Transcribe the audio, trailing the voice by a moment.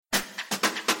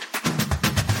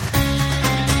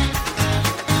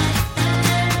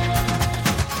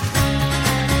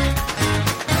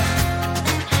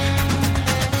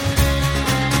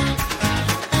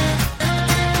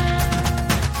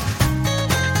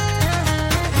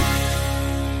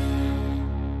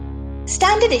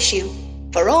and an issue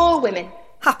for all women.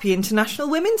 Happy International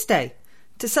Women's Day!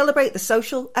 To celebrate the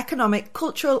social, economic,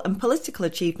 cultural and political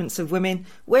achievements of women,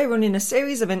 we're running a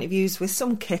series of interviews with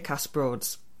some kick-ass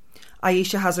broads.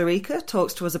 Ayesha Hazarika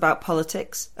talks to us about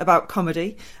politics, about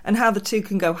comedy, and how the two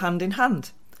can go hand in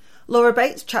hand. Laura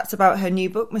Bates chats about her new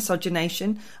book,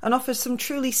 Misogynation, and offers some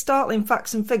truly startling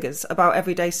facts and figures about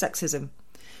everyday sexism.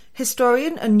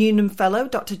 Historian and Newnham Fellow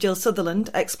Dr Jill Sutherland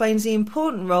explains the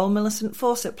important role Millicent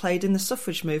Fawcett played in the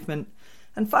suffrage movement.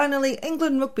 And finally,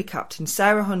 England rugby captain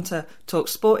Sarah Hunter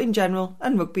talks sport in general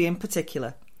and rugby in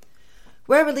particular.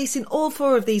 We're releasing all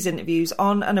 4 of these interviews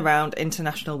on and around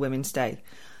International Women's Day.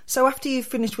 So after you've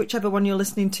finished whichever one you're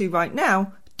listening to right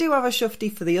now, do have a shufty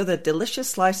for the other delicious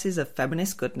slices of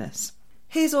feminist goodness.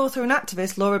 Here's author and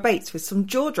activist Laura Bates with some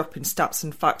jaw-dropping stats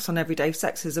and facts on everyday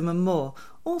sexism and more.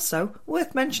 Also,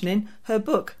 worth mentioning, her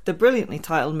book, the brilliantly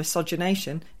titled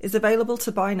Misogynation, is available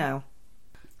to buy now.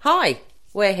 Hi,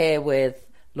 we're here with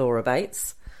Laura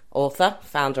Bates, author,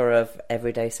 founder of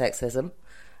Everyday Sexism,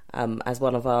 as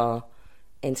one of our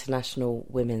International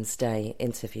Women's Day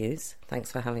interviews.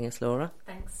 Thanks for having us, Laura.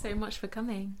 Thanks so much for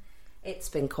coming. It's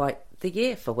been quite the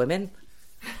year for women.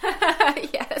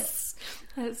 Yes,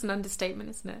 that's an understatement,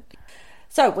 isn't it?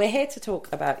 So we're here to talk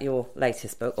about your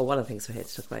latest book, or one of the things we're here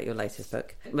to talk about, your latest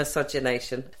book,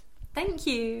 Misogynation. Thank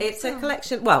you. It's a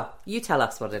collection, well, you tell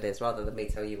us what it is rather than me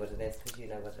tell you what it is, because you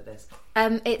know what it is.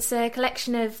 It's a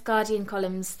collection of Guardian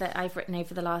columns that I've written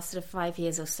over the last sort of 5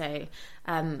 years or so,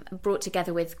 brought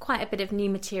together with quite a bit of new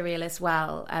material as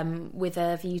well, with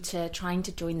a view to trying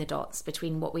to join the dots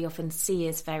between what we often see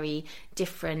as very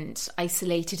different,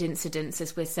 isolated incidents,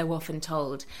 as we're so often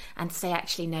told, and say,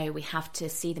 actually, no, we have to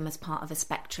see them as part of a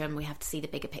spectrum, we have to see the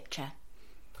bigger picture.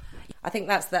 I think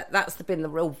that's been the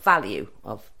real value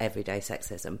of everyday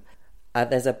sexism.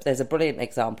 There's a brilliant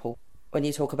example when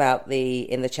you talk about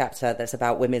in the chapter that's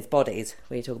about women's bodies,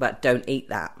 when you talk about don't eat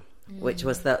that, which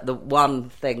was the one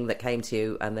thing that came to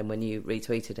you, and then when you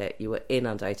retweeted it, you were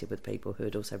inundated with people who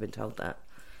had also been told that.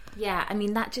 Yeah, I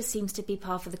mean, that just seems to be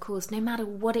par for the course, no matter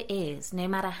what it is, no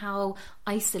matter how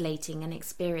isolating an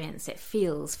experience it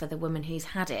feels for the woman who's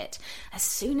had it. As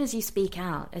soon as you speak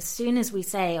out, as soon as we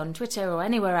say on Twitter or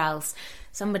anywhere else,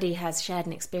 somebody has shared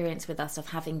an experience with us of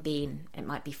having been, it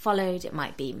might be followed, it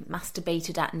might be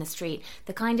masturbated at in the street,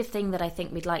 the kind of thing that I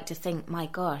think we'd like to think, my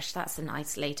gosh, that's an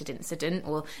isolated incident,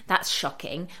 or that's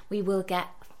shocking, we will get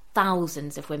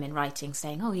thousands of women writing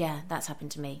saying, oh yeah, that's happened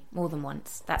to me more than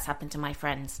once, that's happened to my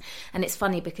friends. And it's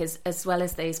funny because as well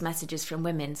as those messages from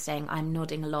women saying, I'm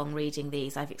nodding along reading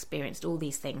these, I've experienced all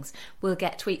these things, we'll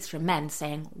get tweets from men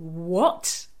saying,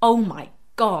 what? Oh my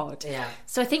God. Yeah.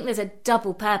 So I think there's a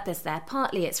double purpose there.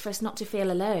 Partly it's for us not to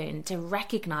feel alone, to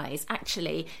recognise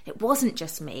actually it wasn't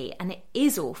just me and it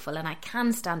is awful and I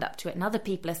can stand up to it and other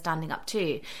people are standing up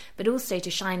too, but also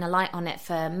to shine a light on it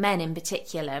for men in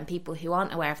particular and people who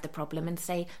aren't aware of the problem and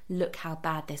say, look how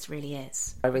bad this really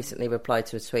is. I recently replied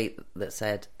to a tweet that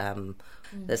said,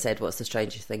 what's the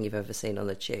strangest thing you've ever seen on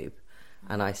the tube?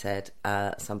 And I said,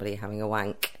 somebody having a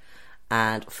wank.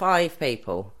 And 5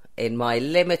 people in my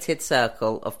limited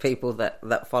circle of people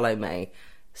that follow me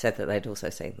said that they'd also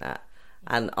seen that.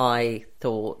 And I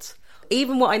thought,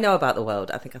 even what I know about the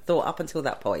world, I think I thought up until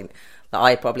that point that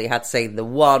I probably had seen the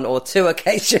 1 or 2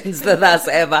 occasions that's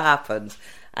ever happened.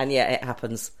 And yet it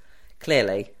happens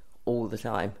clearly all the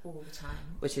time. All the time.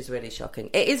 Which is really shocking.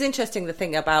 It is interesting, the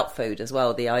thing about food as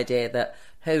well, the idea that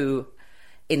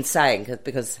in saying,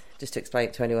 because just to explain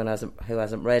it to anyone who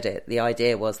hasn't read it, the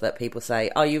idea was that people say,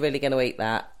 are you really going to eat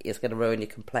that? It's going to ruin your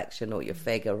complexion or your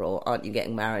figure, or aren't you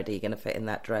getting married? Are you going to fit in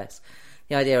that dress?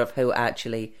 The idea of who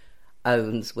actually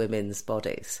owns women's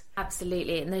bodies.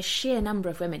 Absolutely, and the sheer number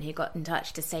of women who got in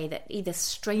touch to say that either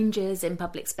strangers in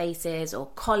public spaces or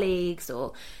colleagues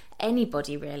or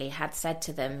anybody really had said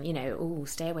to them, you know, oh,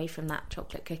 stay away from that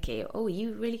chocolate cookie. Oh, are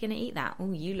you really going to eat that?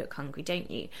 Oh, you look hungry, don't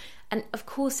you? And of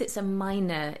course it's a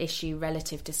minor issue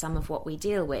relative to some of what we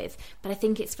deal with, but I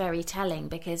think it's very telling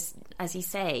because, as you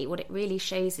say, what it really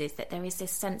shows is that there is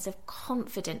this sense of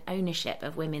confident ownership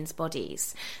of women's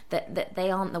bodies, that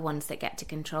they aren't the ones that get to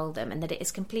control them, and that it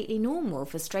is completely normal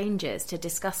for strangers to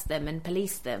discuss them and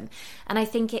police them. And I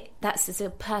think that's a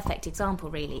perfect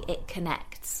example, really. It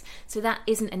connects. So that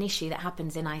isn't an issue that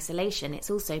happens in isolation.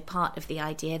 It's also part of the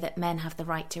idea that men have the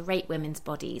right to rate women's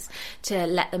bodies, to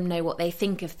let them know what they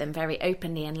think of them very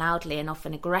openly and loudly and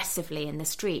often aggressively in the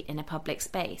street in a public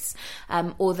space,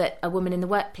 or that a woman in the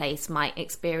workplace might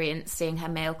experience seeing her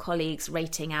male colleagues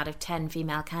rating out of 10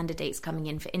 female candidates coming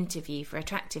in for interview for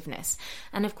attractiveness.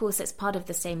 And of course, it's part of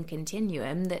the same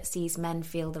continuum that sees men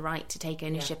feel the right to take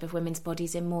ownership of women's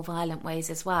bodies in more violent ways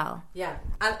as well. Yeah,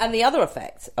 and the other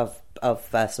effect of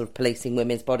sort of policing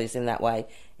women's bodies in that way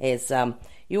is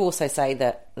you also say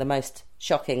that the most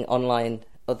shocking online,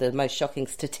 or the most shocking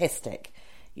statistic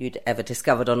you'd ever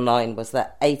discovered online was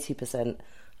that 80%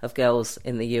 of girls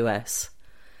in the US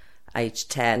aged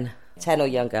 10 or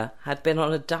younger had been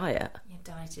on a diet. Yeah,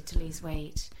 dieted to lose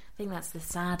weight. I think that's the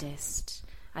saddest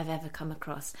I've ever come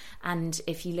across. And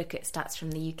if you look at stats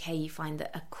from the UK, you find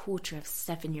that a quarter of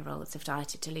 7-year-olds have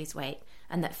dieted to lose weight,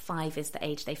 and that 5 is the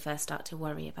age they first start to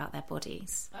worry about their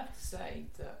bodies. I have to say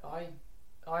that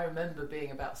I remember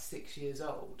being about 6 years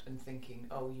old and thinking,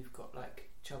 oh, you've got like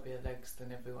chubbier legs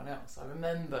than everyone else. I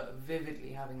remember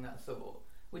vividly having that thought,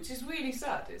 which is really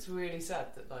sad. It's really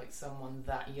sad that like someone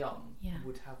that young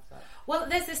would have that. Well,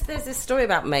 there's this story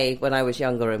about me when I was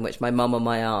younger, in which my mum and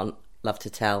my aunt loved to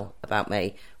tell about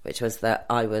me, which was that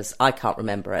I can't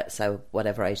remember it, so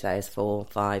whatever age that is, 4,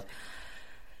 5,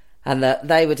 and that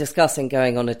they were discussing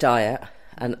going on a diet,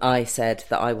 and I said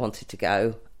that I wanted to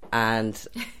go, and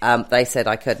they said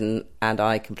I couldn't, and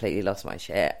I completely lost my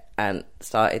shit and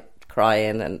started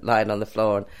crying and lying on the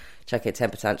floor and chucking a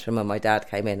temper tantrum, and my dad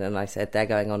came in and I said, they're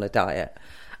going on a diet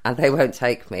and they won't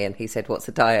take me. And he said, what's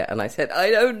a diet? And I said, I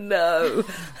don't know.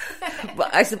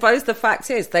 But I suppose the fact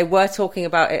is they were talking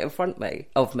about it in front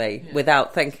of me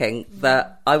without thinking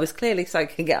that I was clearly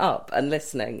soaking it up and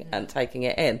listening and taking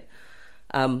it in.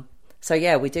 So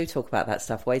yeah, we do talk about that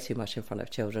stuff way too much in front of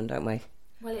children, don't we?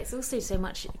 Well, it's also so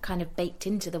much kind of baked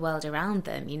into the world around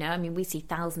them, you know? I mean, we see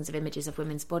thousands of images of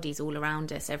women's bodies all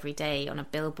around us every day, on a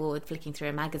billboard, flicking through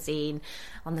a magazine,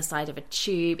 on the side of a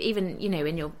tube, even, you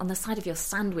know, on the side of your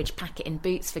sandwich packet in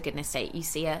Boots, for goodness sake, you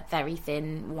see a very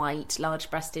thin, white,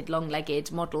 large-breasted,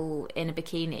 long-legged model in a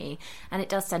bikini, and it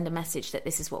does send a message that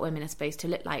this is what women are supposed to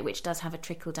look like, which does have a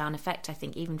trickle-down effect, I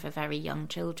think, even for very young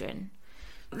children.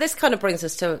 This kind of brings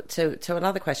us to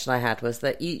another question I had, was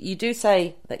that you do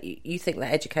say that you think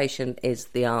that education is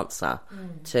the answer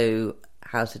to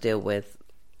how to deal with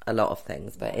a lot of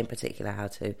things, but in particular how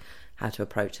to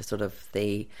approach a sort of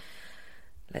the,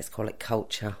 let's call it,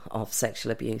 culture of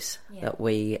sexual abuse that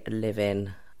we live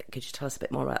in. Could you tell us a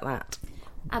bit more about that?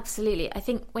 Absolutely. I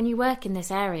think when you work in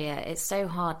this area, it's so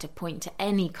hard to point to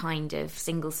any kind of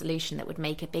single solution that would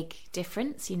make a big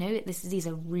difference. You know, these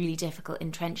are really difficult,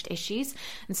 entrenched issues.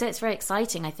 And so it's very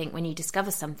exciting, I think, when you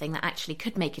discover something that actually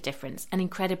could make a difference, and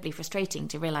incredibly frustrating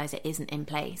to realise it isn't in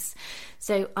place.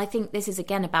 So I think this is,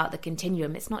 again, about the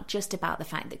continuum. It's not just about the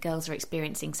fact that girls are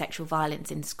experiencing sexual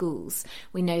violence in schools.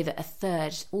 We know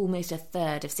that almost a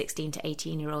third of 16 to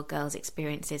 18-year-old girls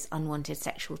experiences unwanted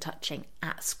sexual touching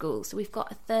at school. So we've got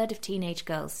a third of teenage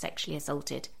girls sexually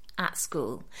assaulted at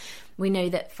school. We know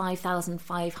that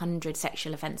 5,500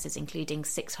 sexual offences, including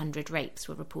 600 rapes,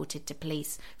 were reported to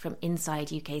police from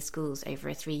inside UK schools over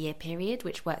a 3-year period,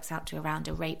 which works out to around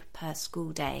a rape per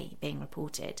school day being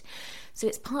reported. So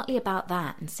it's partly about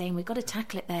that and saying we've got to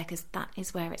tackle it there because that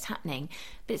is where it's happening.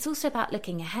 But it's also about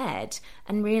looking ahead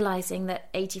and realising that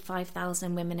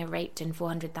 85,000 women are raped and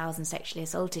 400,000 sexually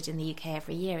assaulted in the UK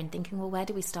every year, and thinking, well, where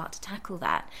do we start to tackle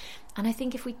that? And I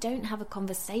think if we don't have a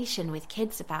conversation with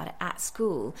kids about it at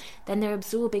school, then they're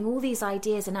absorbing all these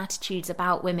ideas and attitudes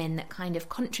about women that kind of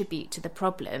contribute to the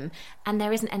problem, and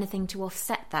there isn't anything to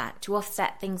offset that, to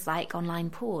offset things like online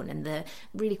porn and the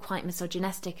really quite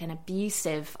misogynistic and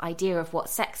abusive idea of what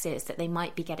sex is that they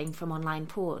might be getting from online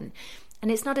porn. And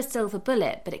it's not a silver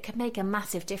bullet, but it could make a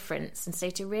massive difference. And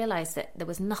so to realise that there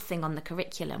was nothing on the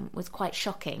curriculum was quite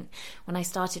shocking when I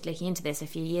started looking into this a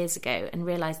few years ago, and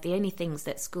realised the only things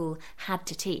that school had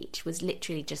to teach was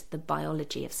literally just the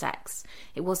biology of sex.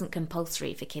 It wasn't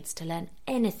compulsory for kids to learn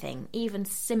anything, even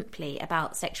simply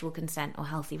about sexual consent or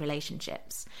healthy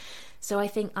relationships. So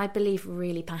I believe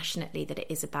really passionately that it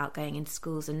is about going into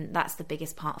schools, and that's the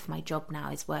biggest part of my job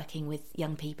now, is working with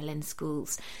young people in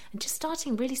schools and just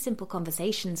starting really simple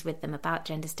conversations with them about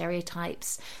gender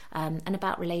stereotypes and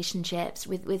about relationships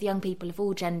with young people of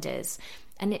all genders.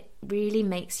 And it really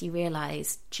makes you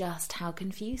realise just how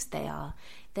confused they are.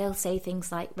 They'll say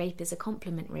things like rape is a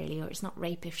compliment, really, or it's not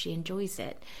rape if she enjoys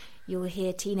it. You'll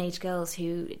hear teenage girls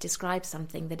who describe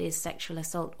something that is sexual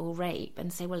assault or rape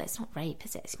and say, well, it's not rape,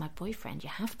 is it? It's my boyfriend. You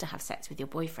have to have sex with your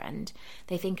boyfriend.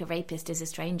 They think a rapist is a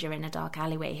stranger in a dark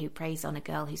alleyway who preys on a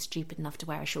girl who's stupid enough to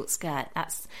wear a short skirt.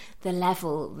 That's the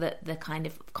level that the kind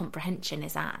of comprehension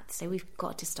is at. So we've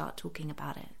got to start talking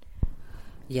about it.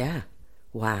 Yeah.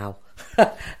 wow.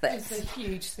 There's a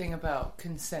huge thing about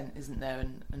consent, isn't there?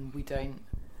 And we don't.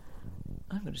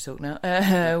 I'm going to talk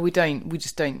now. We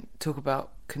just don't talk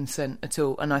about consent at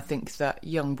all. And I think that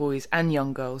young boys and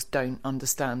young girls don't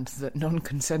understand that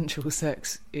non-consensual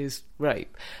sex is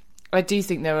rape. I do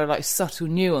think there are like subtle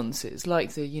nuances,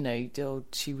 like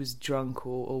she was drunk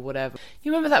or whatever.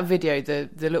 You remember that video, the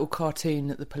little cartoon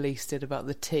that the police did about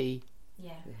the tea?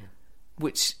 Yeah.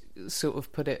 Which sort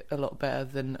of put it a lot better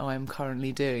than I am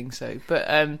currently doing so.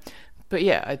 But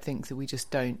yeah, I think that we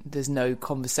just don't, there's no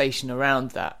conversation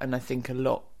around that. And I think a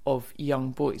lot of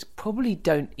young boys probably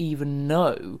don't even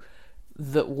know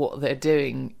that what they're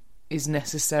doing is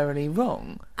necessarily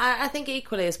wrong. I think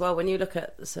equally as well, when you look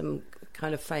at some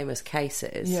kind of famous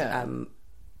cases,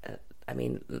 I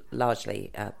mean,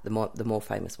 largely the more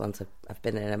famous ones have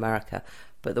been in America,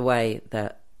 but the way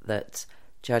that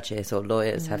judges or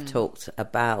lawyers have talked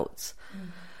about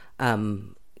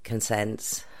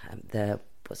consent,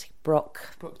 Brock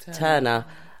Turner,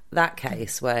 that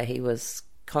case where he was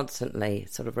constantly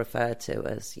sort of referred to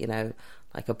as,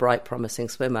 like a bright, promising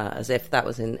swimmer, as if that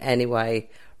was in any way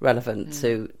relevant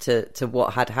to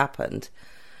what had happened.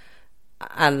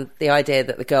 And the idea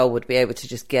that the girl would be able to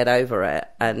just get over it,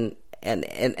 and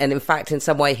in fact, in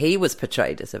some way, he was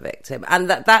portrayed as a victim. And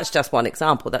that's just one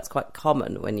example. That's quite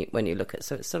common when you look at.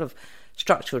 So it's sort of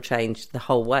structural change the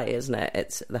whole way, isn't it?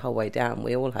 It's the whole way down.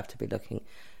 We all have to be looking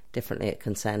differently at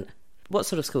consent. What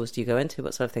sort of schools do you go into?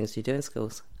 What sort of things do you do in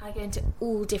schools? I go into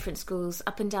all different schools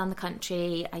up and down the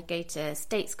country. I go to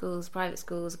state schools, private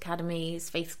schools, academies,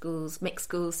 faith schools, mixed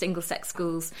schools, single-sex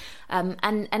schools.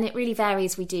 And it really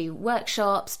varies. We do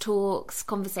workshops, talks,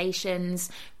 conversations.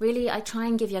 Really, I try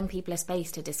and give young people a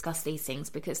space to discuss these things,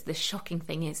 because the shocking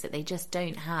thing is that they just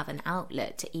don't have an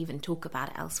outlet to even talk about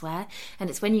it elsewhere. And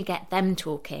it's when you get them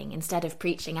talking instead of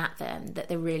preaching at them that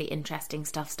the really interesting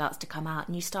stuff starts to come out,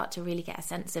 and you start to really get a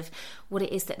sense of what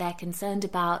it is that they're concerned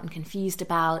about and confused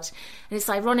about. And it's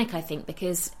ironic, I think,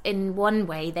 because in one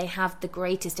way they have the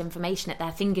greatest information at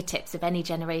their fingertips of any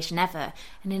generation ever,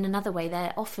 and in another way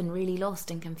they're often really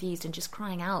lost and confused and just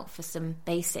crying out for some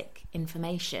basic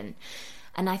information.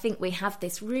 And I think we have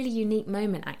this really unique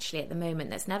moment actually at the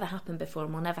moment that's never happened before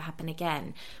and will never happen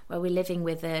again, where we're living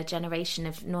with a generation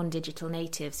of non-digital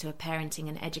natives who are parenting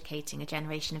and educating a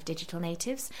generation of digital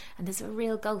natives. And there's a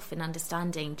real gulf in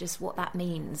understanding just what that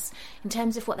means in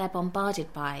terms of what they're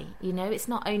bombarded by. It's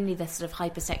not only the sort of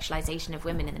hypersexualization of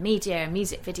women in the media and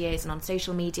music videos and on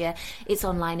social media, it's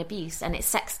online abuse and it's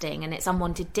sexting and it's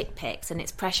unwanted dick pics and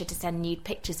it's pressure to send nude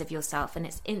pictures of yourself and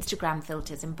it's Instagram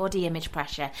filters and body image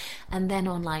pressure and then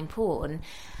online porn.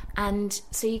 And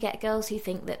so you get girls who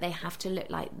think that they have to look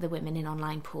like the women in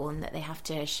online porn, that they have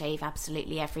to shave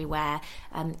absolutely everywhere.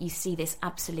 You see this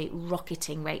absolute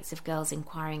rocketing rates of girls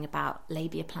inquiring about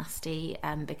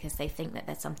labiaplasty because they think that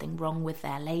there's something wrong with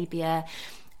their labia.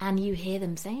 And you hear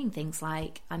them saying things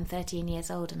like, I'm 13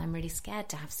 years old and I'm really scared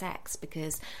to have sex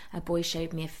because a boy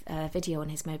showed me a video on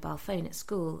his mobile phone at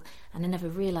school, and I never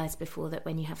realised before that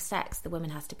when you have sex, the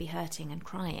woman has to be hurting and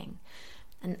crying.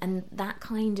 And that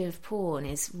kind of porn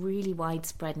is really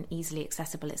widespread and easily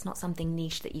accessible. It's not something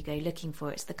niche that you go looking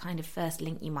for. It's the kind of first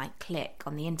link you might click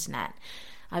on the internet.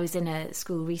 I was in a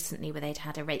school recently where they'd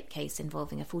had a rape case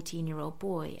involving a 14-year-old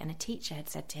boy, and a teacher had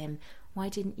said to him, "Why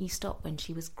didn't you stop when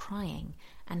she was crying?"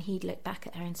 And he'd looked back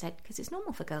at her and said, "Because it's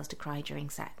normal for girls to cry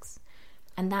during sex."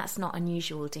 And that's not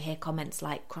unusual to hear comments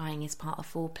like crying is part of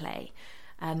foreplay.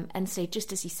 And so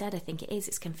just as you said, I think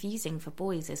it's confusing for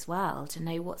boys as well to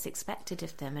know what's expected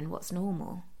of them and what's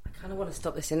normal. I kind of want to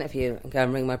stop this interview and go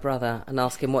and ring my brother and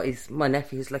ask him what my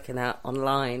nephew's looking at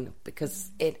online,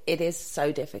 because it is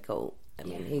so difficult. I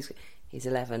mean, he's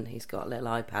 11, he's got a little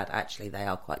iPad. Actually, they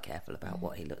are quite careful about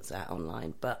what he looks at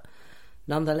online, but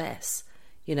nonetheless,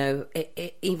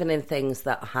 even in things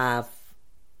that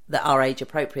are age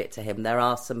appropriate to him, there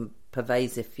are some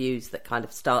pervasive views that kind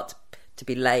of start to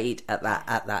be laid at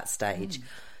that stage,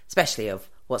 especially of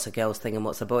what's a girl's thing and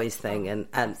what's a boy's thing, and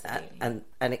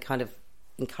it kind of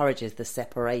encourages the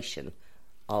separation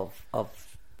of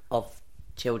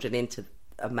children into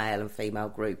a male and female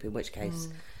group, in which case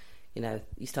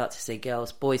you start to see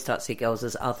boys start to see girls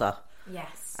as other,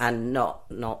 yes, and not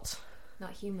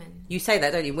human. You say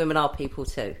that, don't you? Women are people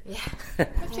too. Yeah.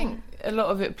 I think a lot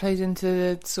of it plays into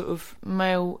the sort of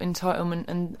male entitlement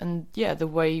and the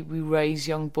way we raise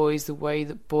young boys, the way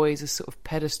that boys are sort of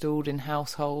pedestaled in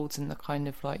households, and the kind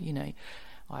of like,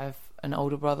 I have an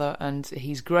older brother and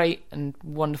he's great and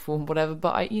wonderful and whatever,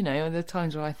 but there are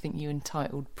times where I think, you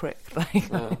entitled prick,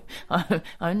 like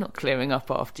I'm not clearing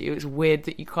up after you. It's weird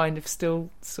that you kind of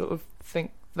still sort of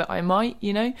think that I might,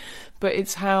 but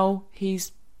it's how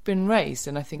he's been raised,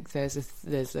 and I think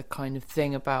there's a kind of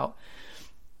thing about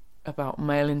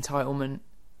male entitlement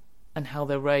and how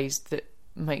they're raised that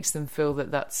makes them feel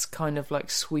that that's kind of like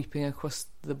sweeping across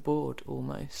the board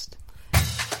almost.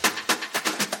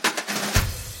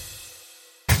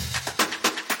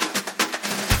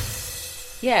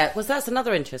 Yeah, that's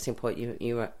another interesting point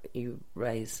you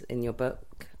raise in your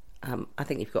book. I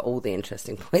think you've got all the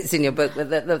interesting points in your book, but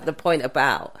the point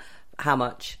about how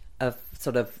much of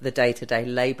sort of the day-to-day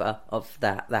labour of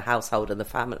the household and the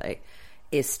family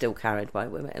is still carried by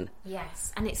women.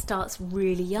 Yes, and it starts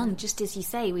really young. Just as you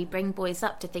say, we bring boys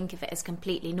up to think of it as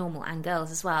completely normal, and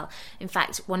girls as well. In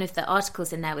fact, one of the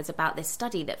articles in there was about this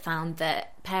study that found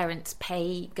that parents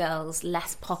pay girls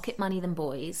less pocket money than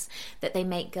boys, that they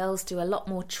make girls do a lot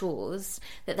more chores,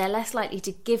 that they're less likely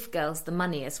to give girls the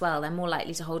money as well. They're more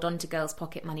likely to hold on to girls'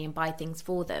 pocket money and buy things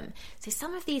for them. So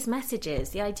some of these messages,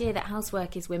 the idea that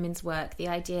housework is women's work, the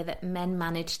idea that men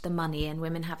manage the money and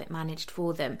women have it managed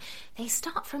for them, they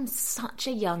start from such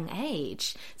a young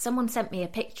age. Someone sent me a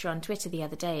picture on Twitter the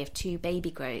other day of 2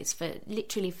 baby grows for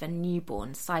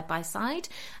newborns side by side,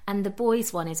 and the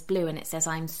boys' one is blue and it says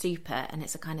 "I'm super" and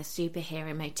it's a kind of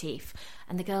superhero motif,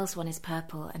 and the girls' one is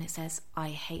purple and it says "I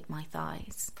hate my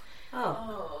thighs."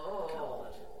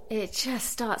 It just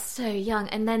starts so young.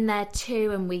 And then they're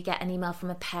 2 and we get an email from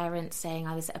a parent saying,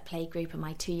 I was at a play group and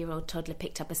my 2-year-old toddler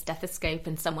picked up a stethoscope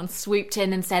and someone swooped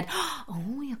in and said,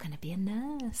 "Oh, you're going to be a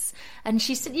nurse." And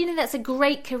she said, that's a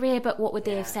great career, but what would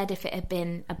they have said if it had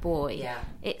been a boy? Yeah.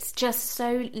 It's just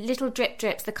so little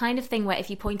drips, the kind of thing where if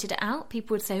you pointed it out,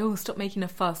 people would say, "Oh, stop making a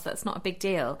fuss, that's not a big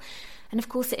deal." And of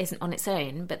course it isn't on its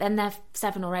own, but then they're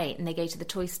 7 or 8 and they go to the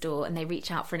toy store and they reach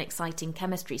out for an exciting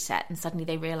chemistry set and suddenly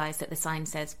they realise that the sign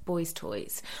says boys'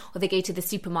 toys. Or they go to the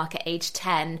supermarket age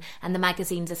 10 and the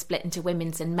magazines are split into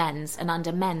women's and men's, and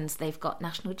under men's they've got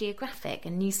National Geographic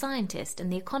and New Scientist and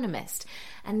The Economist.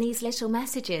 And these little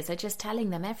messages are just telling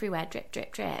them everywhere, drip,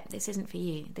 drip, drip, this isn't for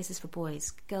you, this is for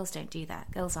boys. Girls don't do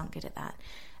that, girls aren't good at that.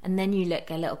 And then you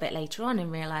look a little bit later on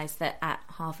and realise that at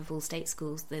half of all state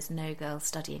schools there's no girls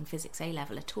studying physics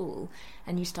A-level at all,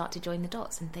 and you start to join the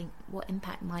dots and think, what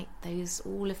impact might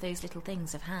all of those little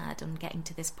things have had on getting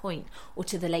to this point, or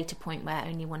to the later point where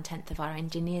only 1/10 of our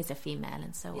engineers are female,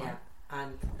 and so on.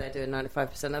 And they're doing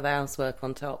 95% of the housework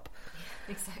on top.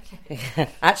 Exactly.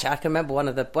 Actually, I can remember one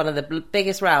of the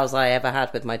biggest rows I ever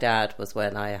had with my dad was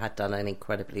when I had done an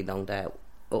incredibly long day,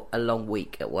 a long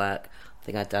week at work. I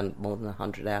think I'd done more than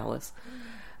 100 hours.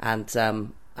 And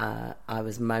I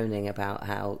was moaning about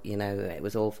how, it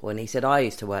was awful. And he said, "I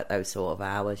used to work those sort of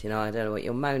hours, I don't know what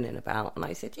you're moaning about." And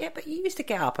I said, "Yeah, but you used to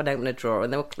get up and open a drawer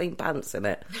and there were clean pants in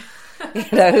it."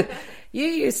 You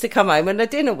used to come home and a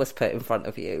dinner was put in front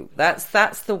of you. That's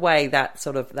the way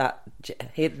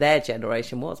their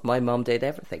generation was. My mum did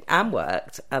everything and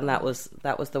worked, and that was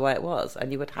the way it was.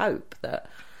 And you would hope that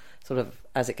sort of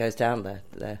as it goes down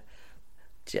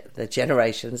the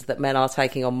generations, that men are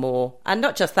taking on more, and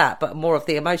not just that, but more of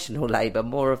the emotional labour,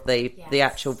 more of the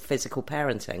actual physical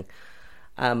parenting,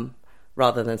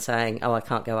 rather than saying, "Oh, I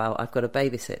can't go out, I've got to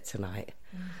babysit tonight."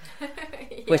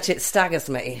 Which it staggers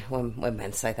me when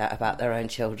men say that about their own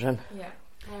children. Yeah,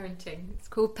 parenting. It's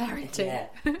called parenting.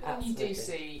 Yeah, you do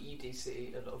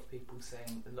see a lot of people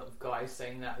saying, a lot of guys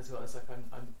saying that as well. It's like,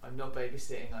 I'm not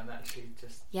babysitting, I'm actually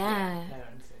just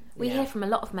parenting. We hear from a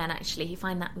lot of men actually who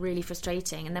find that really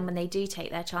frustrating, and then when they do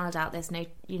take their child out, there's no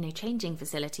changing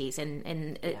facilities,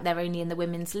 and they're only in the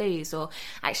women's loos. Or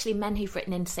actually men who've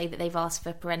written in to say that they've asked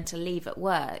for parental leave at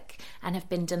work and have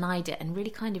been denied it and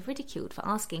really kind of ridiculed for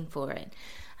asking for it.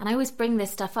 And I always bring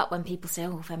this stuff up when people say,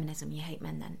 "Oh, feminism, you hate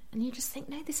men then." And you just think,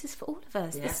 no, this is for all of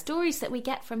us. The stories that we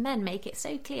get from men make it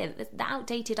so clear that the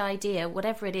outdated idea,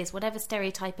 whatever it is, whatever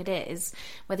stereotype it is,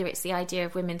 whether it's the idea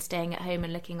of women staying at home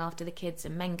and looking after the kids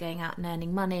and men going out and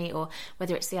earning money, or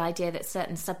whether it's the idea that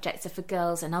certain subjects are for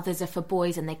girls and others are for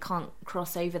boys and they can't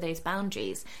cross over those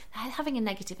boundaries, they're having a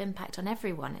negative impact on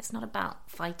everyone. It's not about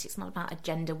fight, it's not about a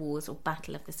gender wars or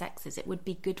battle of the sexes. It would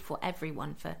be good for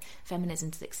everyone for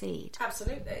feminism to succeed.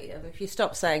 Absolutely. If you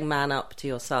stop saying "man up" to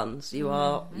your sons, you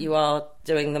are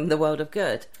doing them the world of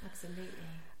good. Absolutely.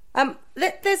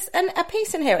 There's a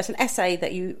piece in here. It's an essay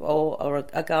that you, or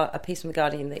a piece from The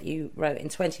Guardian that you wrote in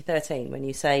 2013, when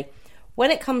you say, "When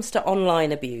it comes to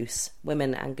online abuse,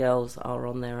 women and girls are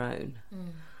on their own."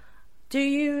 Do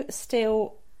you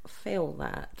still feel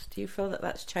that? Do you feel that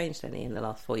that's changed any in the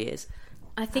last 4 years?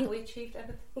 I think have we achieved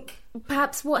everything?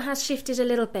 Perhaps what has shifted a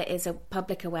little bit is a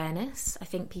public awareness. I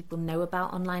think people know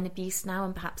about online abuse now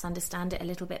and perhaps understand it a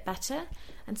little bit better.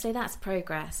 And so that's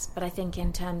progress. But I think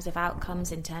in terms of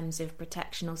outcomes, in terms of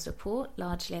protection or support,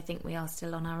 largely I think we are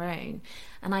still on our own.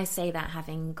 And I say that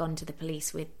having gone to the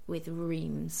police with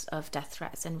reams of death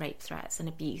threats and rape threats and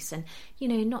abuse. And, you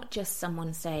know, not just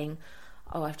someone saying,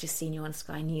 oh, I've just seen you on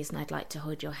Sky News and I'd like to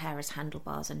hold your hair as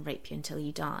handlebars and rape you until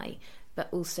you die. But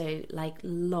also like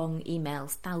long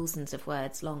emails, thousands of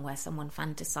words long, where someone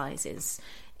fantasises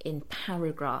in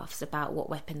paragraphs about what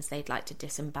weapons they'd like to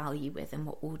disembowel you with and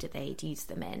what order they'd use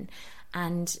them in.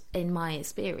 And in my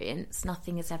experience,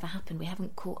 nothing has ever happened. We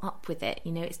haven't caught up with it.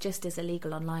 You know, it's just as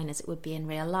illegal online as it would be in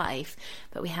real life,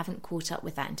 but we haven't caught up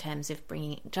with that in terms of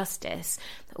bringing justice.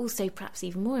 But also, perhaps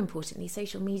even more importantly,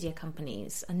 social media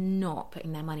companies are not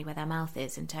putting their money where their mouth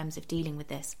is in terms of dealing with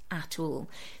this at all.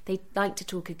 They like to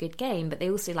talk a good game, but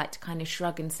they also like to kind of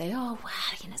shrug and say, oh,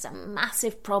 well, you know, it's a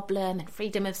massive problem and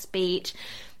freedom of speech.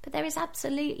 But there is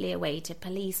absolutely a way to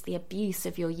police the abuse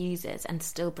of your users and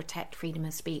still protect freedom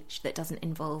of speech that doesn't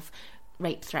involve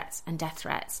rape threats and death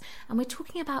threats. And we're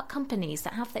talking about companies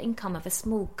that have the income of a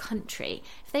small country.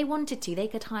 If they wanted to, they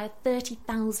could hire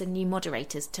 30,000 new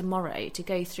moderators tomorrow to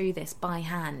go through this by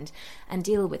hand and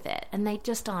deal with it. And they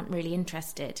just aren't really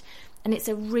interested. And it's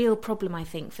a real problem, I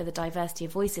think, for the diversity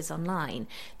of voices online,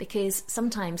 because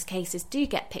sometimes cases do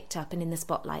get picked up and in the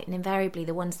spotlight, and invariably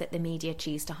the ones that the media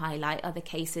choose to highlight are the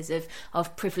cases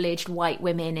of privileged white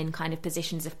women in kind of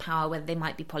positions of power, whether they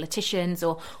might be politicians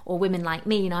or women like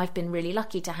me. You know, I've been really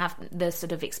lucky to have the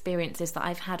sort of experiences that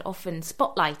I've had often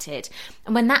spotlighted.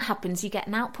 And when that happens, you get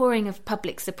an outpouring of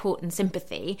public support and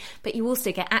sympathy, but you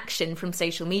also get action from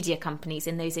social media companies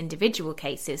in those individual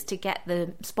cases to get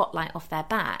the spotlight off their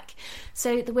back.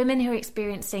 So the women who are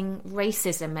experiencing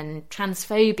racism and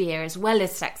transphobia as well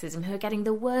as sexism, who are getting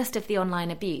the worst of the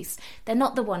online abuse, they're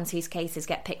not the ones whose cases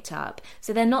get picked up.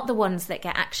 So they're not the ones that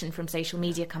get action from social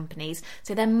media companies.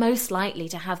 So they're most likely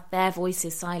to have their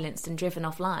voices silenced and driven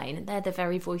offline. And they're the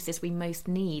very voices we most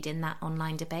need in that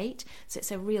online debate. So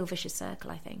it's a real vicious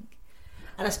circle, I think.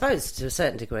 And I suppose to a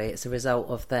certain degree it's a result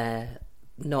of there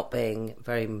not being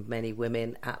very many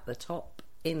women at the top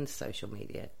in social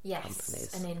media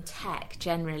companies. And in tech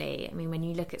generally. I mean, when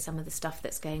you look at some of the stuff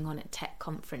that's going on at tech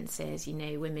conferences, you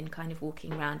know, women kind of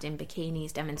walking around in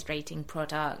bikinis demonstrating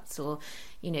products or,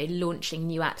 you know, launching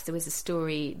new apps. There was a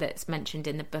story that's mentioned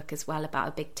in the book as well about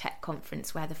a big tech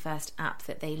conference where the first app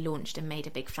that they launched and made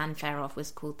a big fanfare of was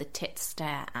called the Tit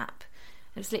Stare app.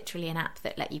 It was literally an app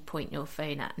that let you point your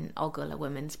phone at and ogle a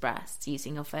woman's breasts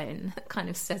using your phone. That kind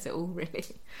of says it all, really.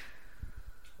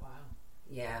 Wow.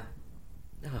 Yeah.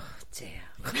 Oh dear.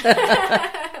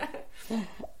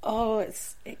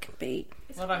 It can be.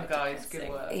 Well done, guys. Good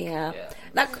work. Yeah.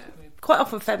 Quite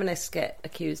often feminists get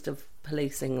accused of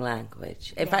policing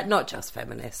language. In fact, not just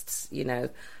feminists. You know,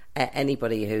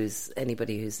 anybody who's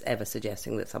ever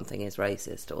suggesting that something is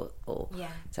racist or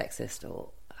sexist or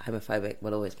homophobic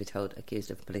will always be accused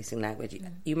of policing language.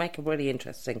 You make a really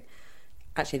interesting.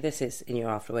 Actually, this is in your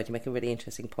afterword. You make a really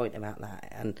interesting point about that,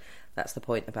 and that's the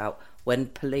point about when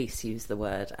police use the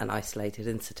word an isolated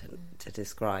incident to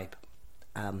describe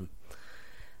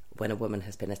when a woman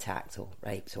has been attacked or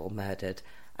raped or murdered.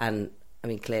 And I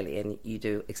mean, clearly, and you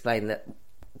do explain that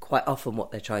quite often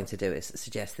what they're trying to do is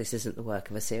suggest this isn't the work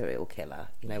of a serial killer.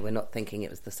 You know, we're not thinking it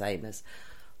was the same as.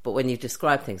 But when you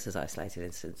describe things as isolated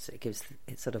incidents,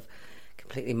 it sort of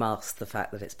completely masks the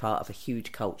fact that it's part of a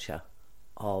huge culture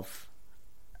of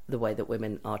the way that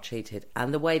women are treated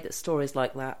and the way that stories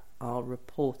like that are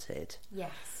reported.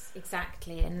 Yes,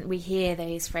 exactly. And we hear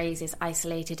those phrases,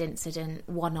 isolated incident,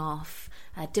 one-off,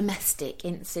 domestic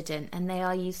incident, and they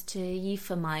are used to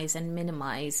euphemise and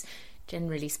minimise,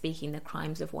 generally speaking, the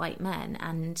crimes of white men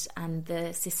and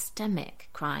the systemic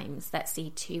crimes that see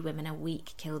 2 women a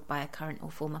week killed by a current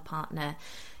or former partner.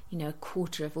 You know, a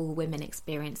quarter of all women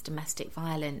experience domestic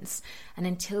violence. And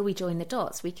until we join the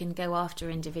dots, we can go after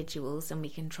individuals and we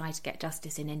can try to get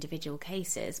justice in individual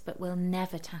cases, but we'll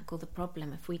never tackle the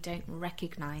problem if we don't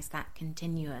recognise that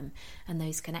continuum and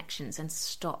those connections and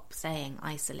stop saying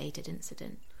isolated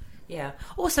incident. Yeah.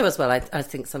 Also, as well, I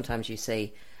think sometimes you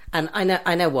see, and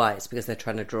I know why. It's because they're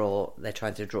trying to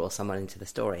draw someone into the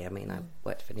story. I mean, I've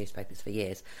worked for newspapers for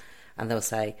years, and they'll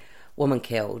say, "Woman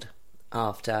killed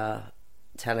after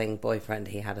telling boyfriend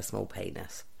he had a small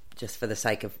penis," just for the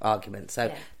sake of argument.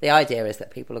 So the idea is that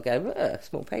people will go,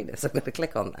 small penis, I'm going to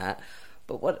click on that.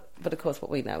 But of course, what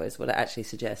we know is what it actually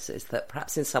suggests is that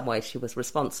perhaps in some way she was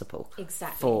responsible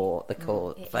for the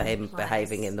cause, for him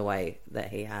behaving in the way that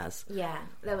he has. Yeah,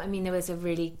 I mean, there was a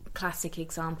really classic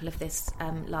example of this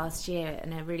last year,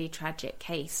 in a really tragic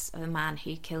case of a man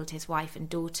who killed his wife and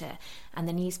daughter, and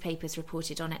the newspapers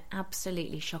reported on it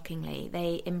absolutely shockingly.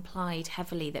 They implied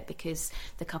heavily that because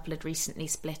the couple had recently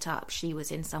split up, she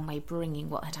was in some way bringing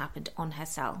what had happened on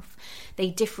herself. They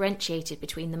differentiated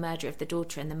between the murder of the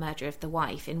daughter and the murder of the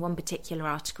wife. In one particular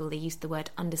article, they used the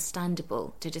word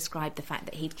understandable to describe the fact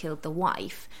that he'd killed the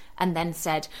wife, and then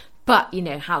said, but, you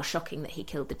know, how shocking that he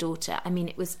killed the daughter. I mean,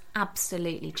 it was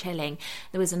absolutely chilling.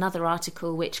 There was another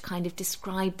article which kind of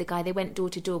described the guy. They went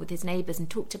door to door with his neighbours and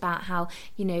talked about how,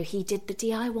 you know, he did the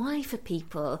DIY for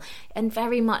people, and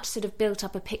very much sort of built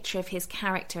up a picture of his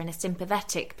character and a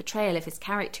sympathetic portrayal of his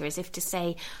character, as if to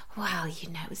say, well, you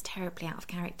know, it was terribly out of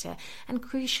character. And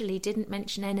crucially, didn't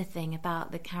mention anything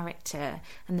about the character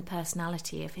and the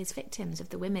personality of his victims, of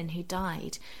the women who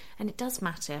died. And it does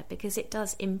matter, because it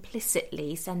does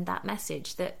implicitly send that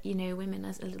message that, you know, women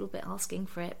are a little bit asking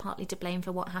for it, partly to blame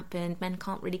for what happened. Men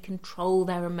can't really control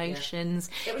their emotions.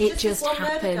 Yeah. It just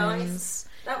happens. Murder, guys.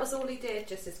 That was all he did,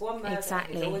 just this one murder.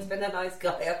 Exactly. He's always been a nice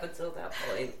guy up until that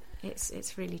point.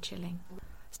 It's really chilling.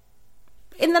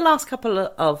 In the last couple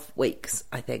of weeks,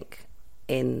 I think,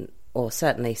 or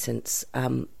certainly since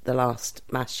the last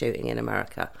mass shooting in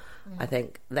America, I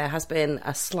think there has been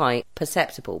a slight,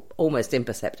 perceptible, almost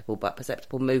imperceptible, but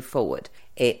perceptible move forward.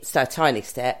 It's a tiny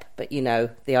step, but, you know,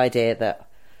 the idea that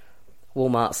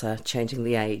Walmarts are changing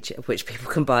the age at which people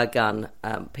can buy a gun,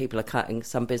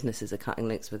 some businesses are cutting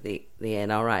links with the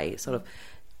NRA. Sort of,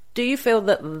 do you feel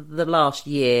that the last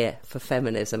year for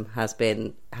feminism has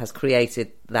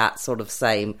created that sort of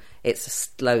same, it's a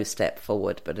slow step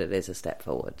forward, but it is a step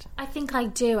forward? I think I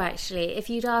do, actually. If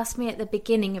you'd asked me at the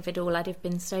beginning of it all, I'd have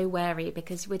been so wary,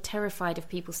 because we're terrified of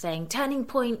people saying turning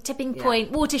point, tipping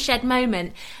point, watershed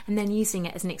moment, and then using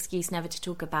it as an excuse never to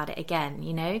talk about it again,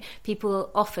 you know?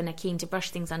 People often are keen to brush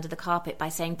things under the carpet by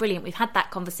saying, brilliant, we've had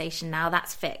that conversation now,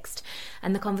 that's fixed.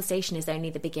 And the conversation is only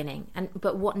the beginning.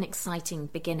 But what an exciting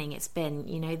beginning it's been.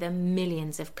 You know, the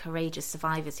millions of courageous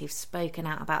survivors who've spoken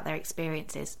out about their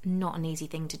experiences, not an easy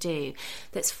thing to do,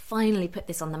 that's finally put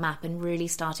this on the map and really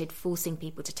started forcing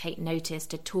people to take notice,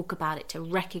 to talk about it, to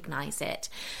recognise it.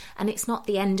 And it's not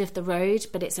the end of the road,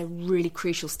 but it's a really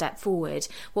crucial step forward.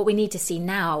 What we need to see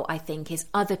now, I think, is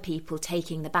other people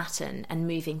taking the baton and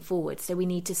moving forward. So we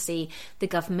need to see the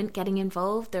government getting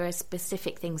involved. There are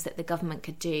specific things that the government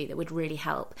could do that would really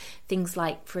help. Things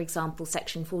like, for example,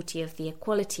 Section 40 of the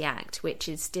Equality Act, which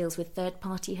deals with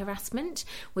third-party harassment,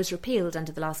 was repealed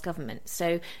under the last government.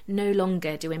 So no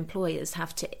longer do employers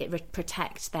have to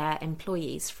protect their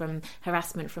employees from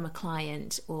harassment from a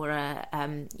client or a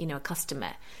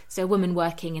customer. So a woman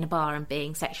working in a bar and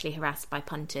being sexually harassed by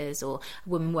punters, or a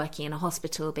woman working in a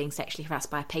hospital being sexually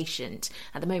harassed by a patient,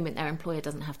 at the moment their employer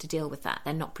doesn't have to deal with that.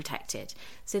 They're not protected.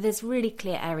 So there's really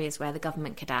clear areas where the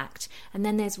government could act. And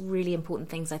then there's really important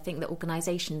things I think that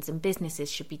organisations and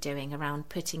businesses should be doing around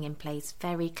putting in place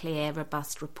very clear,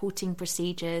 robust reporting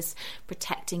procedures,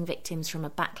 protecting victims from a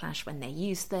backlash when they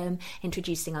use them,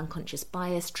 introducing unconscious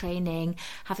bias training,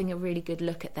 having a really good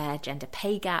look at their gender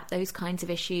pay gap, those kinds of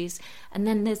issues. And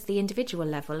then there's the individual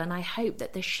level, and I hope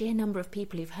that the sheer number of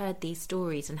people who've heard these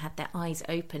stories and had their eyes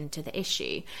open to the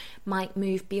issue might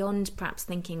move beyond perhaps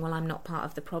thinking, well, I'm not part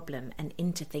of the problem, and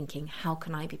into thinking, how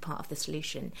can I be part of the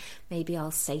solution? Maybe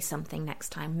I'll say something next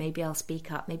time, maybe I'll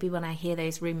speak up, maybe when I hear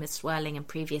those rumours swirling and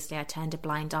previously I turned a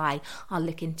blind eye, I'll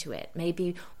look into it.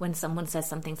 Maybe when someone says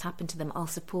something's happened to them, I'll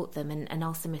support them and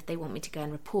ask them if they want me to go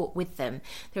and report with them.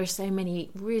 There are so many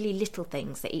really little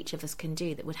things that each of us can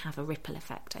do that would have a ripple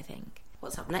effect, I think.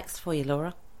 What's up next for you,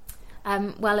 Laura?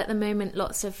 Well, at the moment,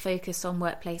 lots of focus on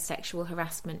workplace sexual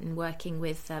harassment and working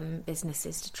with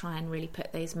businesses to try and really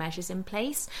put those measures in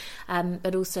place,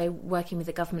 but also working with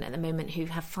the government at the moment, who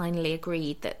have finally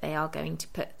agreed that they are going to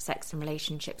put sex and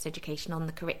relationships education on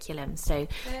the curriculum. So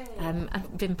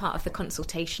I've been part of the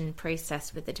consultation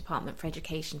process with the Department for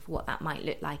Education for what that might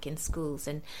look like in schools,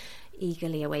 and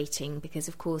eagerly awaiting, because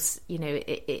of course, you know,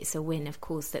 it's a win, of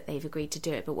course, that they've agreed to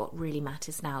do it, but what really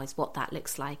matters now is what that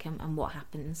looks like and what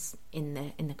happens in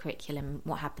the curriculum,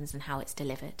 what happens and how it's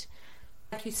delivered.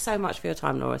 Thank you so much for your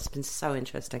time, Laura. It's been so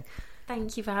interesting.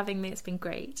 Thank you for having me. It's been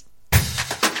great.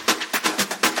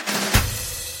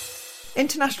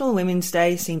 International Women's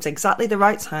Day seems exactly the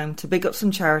right time to big up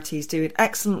some charities doing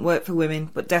excellent work for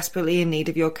women but desperately in need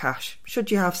of your cash,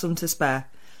 should you have some to spare.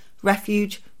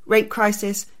 Refuge, Rape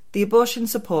Crisis, the Abortion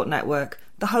Support Network,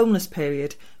 the Homeless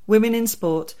Period, Women in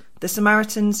Sport, the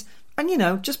Samaritans,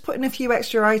 And just put in a few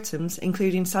extra items,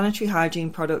 including sanitary hygiene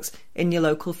products, in your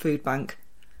local food bank.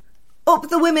 Up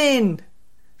the women!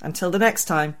 Until the next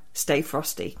time, stay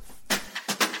frosty.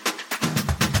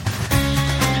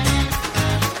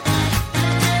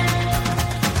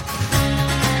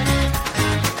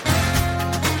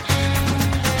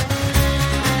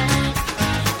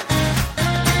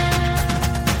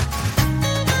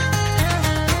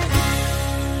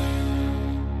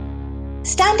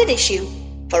 Standard issue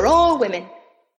for all women.